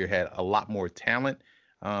last year, had a lot more talent,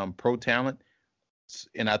 pro talent,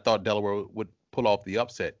 and I thought Delaware would pull off the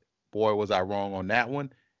upset. Boy, was I wrong on that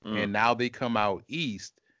one. And now they come out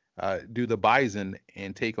east, do the Bison,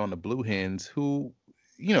 and take on the Blue Hens, who,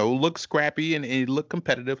 look scrappy and look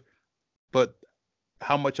competitive, but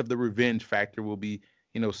how much of the revenge factor will be,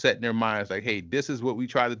 set in their minds like, hey, this is what we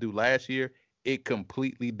tried to do last year. It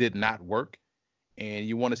completely did not work. And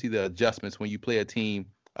you want to see the adjustments when you play a team,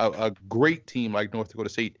 a great team like North Dakota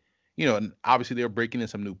State. And obviously they're breaking in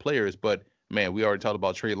some new players, but man, we already talked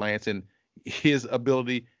about Trey Lance and his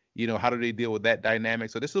ability. How do they deal with that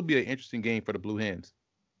dynamic? So this will be an interesting game for the Blue Hens.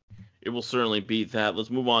 It will certainly be that. Let's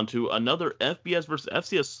move on to another FBS versus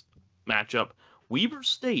FCS matchup. Weber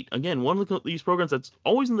State, again, one of these programs that's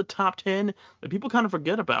always in the top 10 that people kind of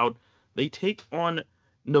forget about. They take on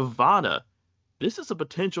Nevada. This is a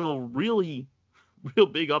potential real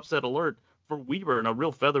big upset alert for Weber and a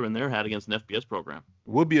real feather in their hat against an FBS program.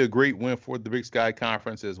 Would be a great win for the Big Sky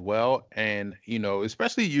Conference as well. And,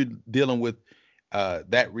 especially you dealing with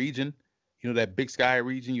that region, that Big Sky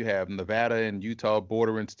region. You have Nevada and Utah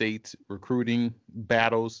bordering states. Recruiting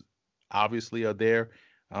battles obviously are there.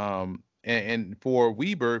 And for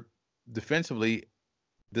Weber, defensively,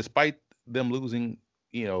 despite them losing,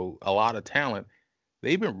 a lot of talent,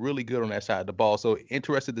 they've been really good on that side of the ball. So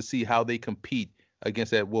interested to see how they compete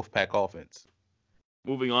against that Wolfpack offense.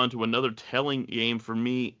 Moving on to another telling game for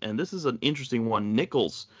me, and this is an interesting one.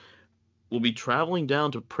 Nichols will be traveling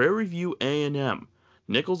down to Prairie View A&M.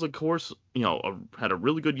 Nichols, of course, had a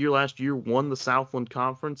really good year last year, won the Southland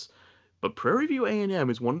Conference, but Prairie View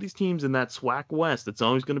A&M is one of these teams in that SWAC West that's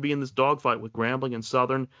always going to be in this dogfight with Grambling and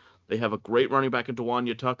Southern. They have a great running back in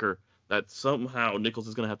Dewanya Tucker that somehow Nichols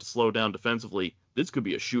is going to have to slow down defensively. This could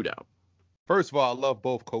be a shootout. First of all, I love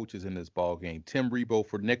both coaches in this ball game. Tim Rebowe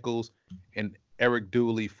for Nichols and Eric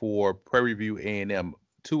Dooley for Prairie View A&M.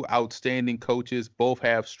 Two outstanding coaches. Both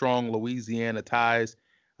have strong Louisiana ties.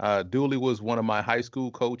 Dooley was one of my high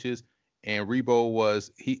school coaches, and Rebowe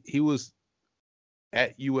was he was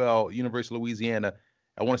at UL, University of Louisiana,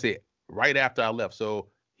 I want to say right after I left. So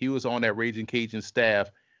he was on that Raging Cajun staff,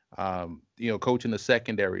 coaching the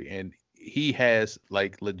secondary, and he has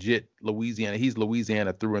like legit Louisiana. He's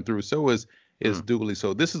Louisiana through and through. So is Dooley.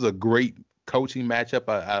 So this is a great coaching matchup.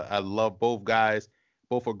 I love both guys.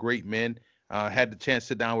 Both are great men. Had the chance to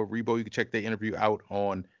sit down with Rebowe. You can check the interview out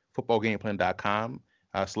on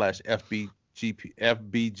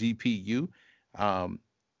footballgameplan.com/FBGPU.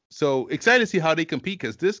 So excited to see how they compete,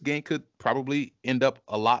 because this game could probably end up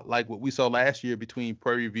a lot like what we saw last year between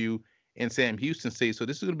Prairie View in Sam Houston State. So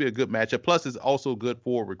this is going to be a good matchup. Plus, it's also good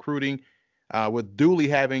for recruiting. With Dooley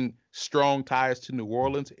having strong ties to New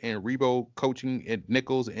Orleans and Rebo coaching at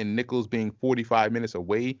Nichols and Nichols being 45 minutes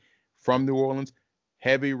away from New Orleans,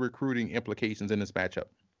 heavy recruiting implications in this matchup.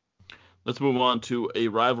 Let's move on to a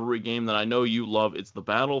rivalry game that I know you love. It's the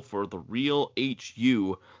battle for the real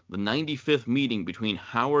HU, the 95th meeting between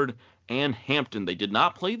Howard and Hampton. They did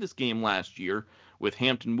not play this game last year, with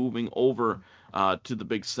Hampton moving over to the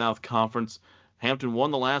Big South Conference. Hampton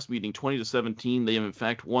won the last meeting 20-17. They have, in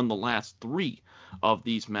fact, won the last 3 of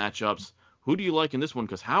these matchups. Who do you like in this one?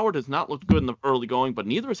 Because Howard has not looked good in the early going, but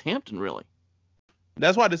neither has Hampton, really.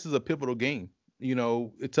 That's why this is a pivotal game.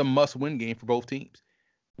 It's a must-win game for both teams.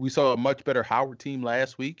 We saw a much better Howard team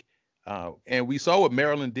last week, and we saw what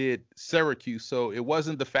Maryland did Syracuse. So it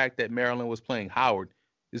wasn't the fact that Maryland was playing Howard.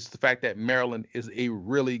 It's the fact that Maryland is a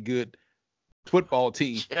really good football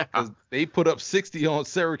team. Yeah. They put up 60 on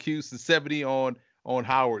Syracuse and 70 on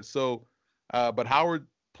Howard. So, but Howard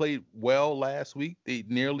played well last week. They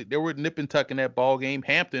were nip and tuck in that ball game.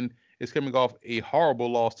 Hampton is coming off a horrible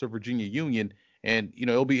loss to Virginia Union, and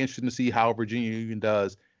it'll be interesting to see how Virginia Union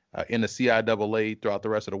does in the CIAA throughout the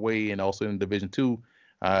rest of the way, and also in Division II,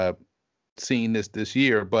 seeing this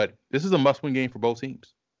year. But this is a must-win game for both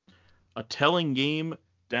teams. A telling game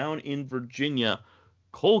down in Virginia.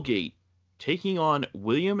 Colgate taking on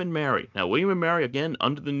William and Mary. Now, William and Mary, again,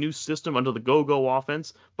 under the new system, under the go-go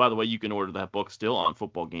offense. By the way, you can order that book still on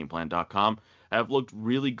footballgameplan.com. Have looked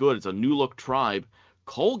really good. It's a new-look tribe.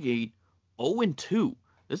 Colgate 0-2.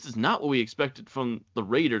 This is not what we expected from the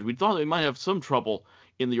Raiders. We thought they might have some trouble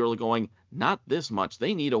in the early going. Not this much.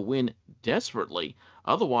 They need a win desperately.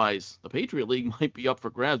 Otherwise, the Patriot League might be up for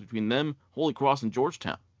grabs between them, Holy Cross, and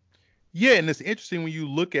Georgetown. Yeah, and it's interesting when you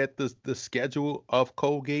look at the schedule of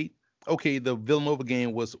Colgate. Okay, the Villanova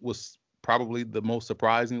game was probably the most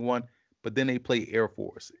surprising one, but then they play Air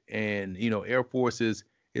Force, and Air Force is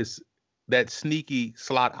that sneaky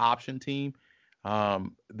slot option team.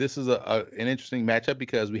 This is an interesting matchup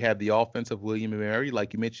because we have the offense of William and Mary.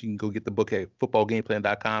 Like you mentioned, you can go get the book at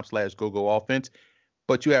footballgameplan.com/go-go-offense.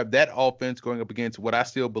 But you have that offense going up against what I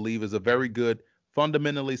still believe is a very good,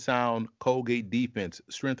 fundamentally sound Colgate defense.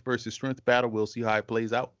 Strength versus strength battle. We'll see how it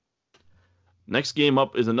plays out. Next game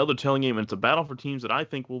up is another telling game, and it's a battle for teams that I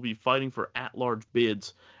think will be fighting for at-large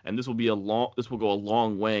bids, and this will go a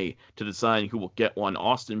long way to deciding who will get one.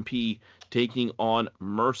 Austin Peay taking on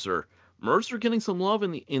Mercer. Mercer getting some love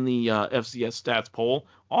in the FCS stats poll.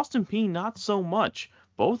 Austin Peay not so much.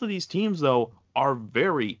 Both of these teams, though, are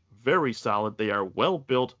very, very solid. They are well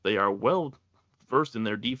built. They are well versed in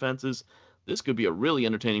their defenses. This could be a really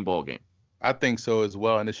entertaining ball game. I think so as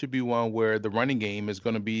well, and it should be one where the running game is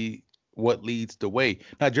going to be what leads the way.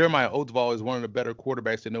 Now, Jeremiah Oatvall is one of the better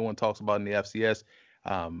quarterbacks that no one talks about in the FCS,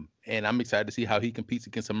 and I'm excited to see how he competes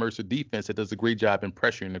against a Mercer defense that does a great job in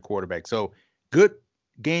pressuring the quarterback. So good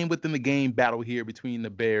game within the game battle here between the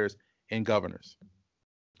Bears and Governors.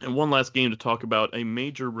 And one last game to talk about, a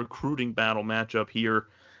major recruiting battle matchup here.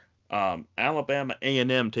 Alabama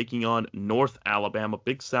A&M taking on North Alabama,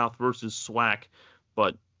 Big South versus SWAC,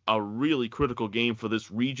 but a really critical game for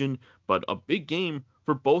this region, but a big game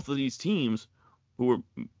for both of these teams who are,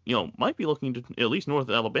 might be looking to, at least North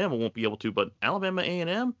Alabama won't be able to, but Alabama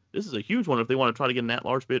A&M, this is a huge one if they want to try to get an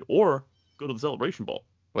at-large bid or go to the Celebration Bowl.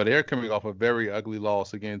 Well, they're coming off a very ugly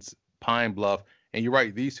loss against Pine Bluff. And you're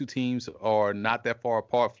right, these two teams are not that far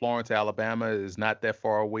apart. Florence, Alabama is not that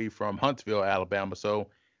far away from Huntsville, Alabama. So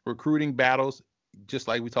recruiting battles, just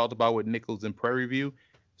like we talked about with Nichols and Prairie View.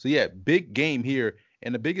 So, yeah, big game here.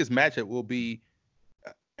 And the biggest matchup will be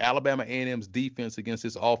Alabama A&M's defense against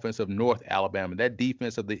this offense of North Alabama. That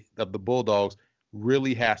defense of the Bulldogs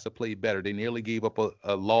really has to play better. They nearly gave up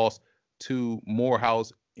a loss to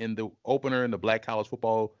Morehouse in the opener in the Black College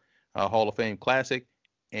Football Hall of Fame Classic,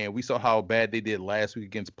 and we saw how bad they did last week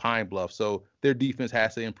against Pine Bluff. So their defense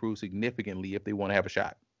has to improve significantly if they want to have a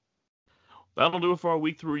shot. That'll do it for our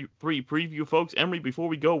Week 3 preview, folks. Emery, before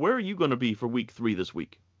we go, where are you going to be for Week 3 this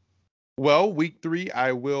week? Well, Week 3,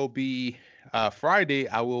 I will be Friday.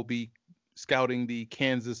 I will be scouting the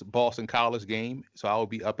Kansas-Boston College game, so I will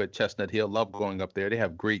be up at Chestnut Hill. Love going up there. They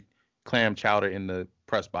have great clam chowder in the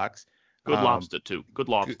press box. Good lobster, too. Good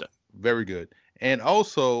lobster. Very good. And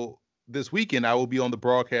also, this weekend, I will be on the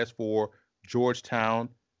broadcast for Georgetown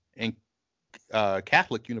and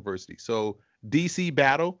Catholic University. So, DC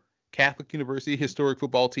battle, Catholic University, historic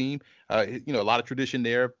football team. A lot of tradition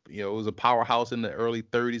there. It was a powerhouse in the early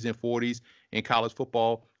 30s and 40s in college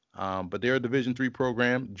football. But they're a Division III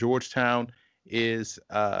program. Georgetown is,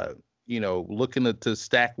 looking to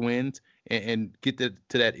stack wins and get to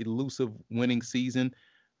that elusive winning season.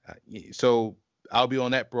 So I'll be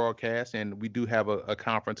on that broadcast, and we do have a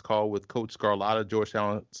conference call with Coach Scarlotta,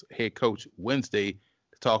 Georgetown's head coach, Wednesday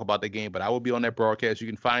to talk about the game. But I will be on that broadcast. You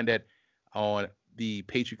can find that on the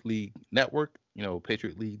Patriot League Network,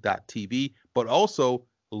 patriotleague.tv. But also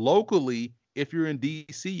locally, if you're in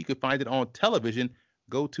DC, you can find it on television.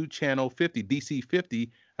 Go to channel 50, DC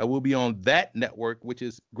 50. We'll be on that network, which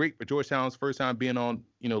is great for Georgetown's first time being on,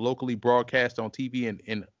 locally broadcast on TV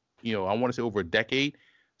in I want to say over a decade.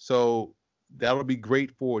 So that'll be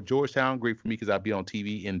great for Georgetown, great for me because I'll be on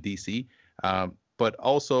TV in DC. But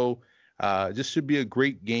also, just should be a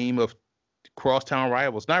great game of crosstown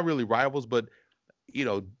rivals. Not really rivals, but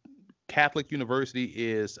Catholic University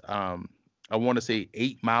is, I want to say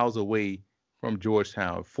 8 miles away from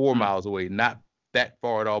Georgetown, 4 miles away, not that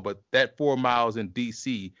far at all, but that 4 miles in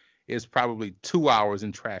DC is probably 2 hours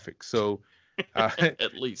in traffic. So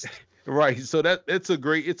at least. Right. So it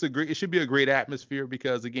should be a great atmosphere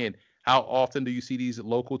because again, how often do you see these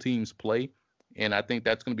local teams play? And I think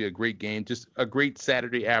that's going to be a great game, just a great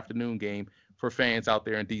Saturday afternoon game for fans out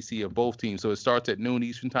there in DC of both teams. So it starts at noon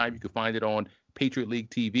Eastern time. You can find it on Patriot League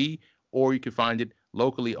TV, or you can find it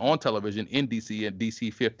locally on television in DC at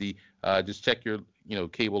DC 50. Just check your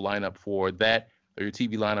cable lineup for that, or your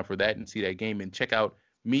TV lineup for that, and see that game. And check out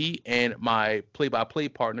me and my play-by-play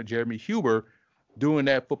partner Jeremy Huber doing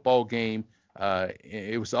that football game.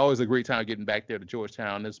 It was always a great time getting back there to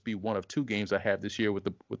Georgetown. This will be one of 2 games I have this year with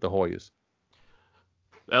the Hoyas.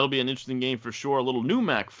 That'll be an interesting game for sure. A little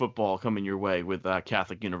NUMAC football coming your way with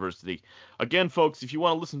Catholic University. Again, folks, if you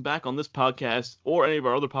want to listen back on this podcast or any of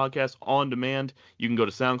our other podcasts on demand, you can go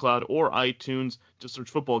to SoundCloud or iTunes. Just search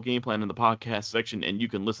Football Game Plan in the podcast section, and you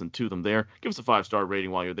can listen to them there. Give us a 5-star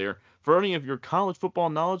rating while you're there. For any of your college football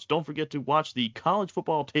knowledge, don't forget to watch the College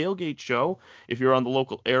Football Tailgate Show if you're on the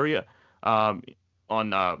local area on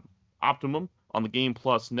Optimum, on the Game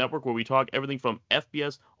Plus network, where we talk everything from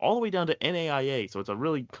FBS all the way down to NAIA. So it's a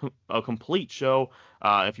really complete show.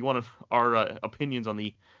 If you want our opinions on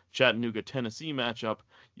the Chattanooga-Tennessee matchup,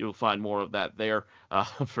 you'll find more of that there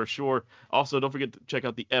for sure. Also, don't forget to check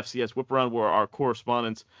out the FCS Whip Around, where our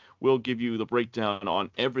correspondents will give you the breakdown on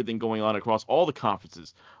everything going on across all the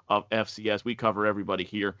conferences of FCS. We cover everybody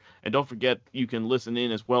here. And don't forget, you can listen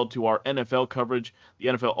in as well to our NFL coverage, the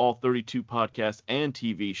NFL All 32 podcast and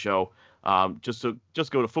TV show. Just go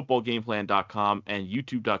to footballgameplan.com and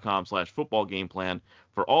youtube.com/footballgameplan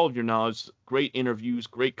for all of your knowledge, great interviews,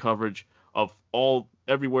 great coverage of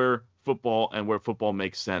everywhere football and where football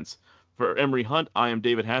makes sense. For Emory Hunt, I am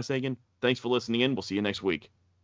David Hassagen. Thanks for listening in. We'll see you next week.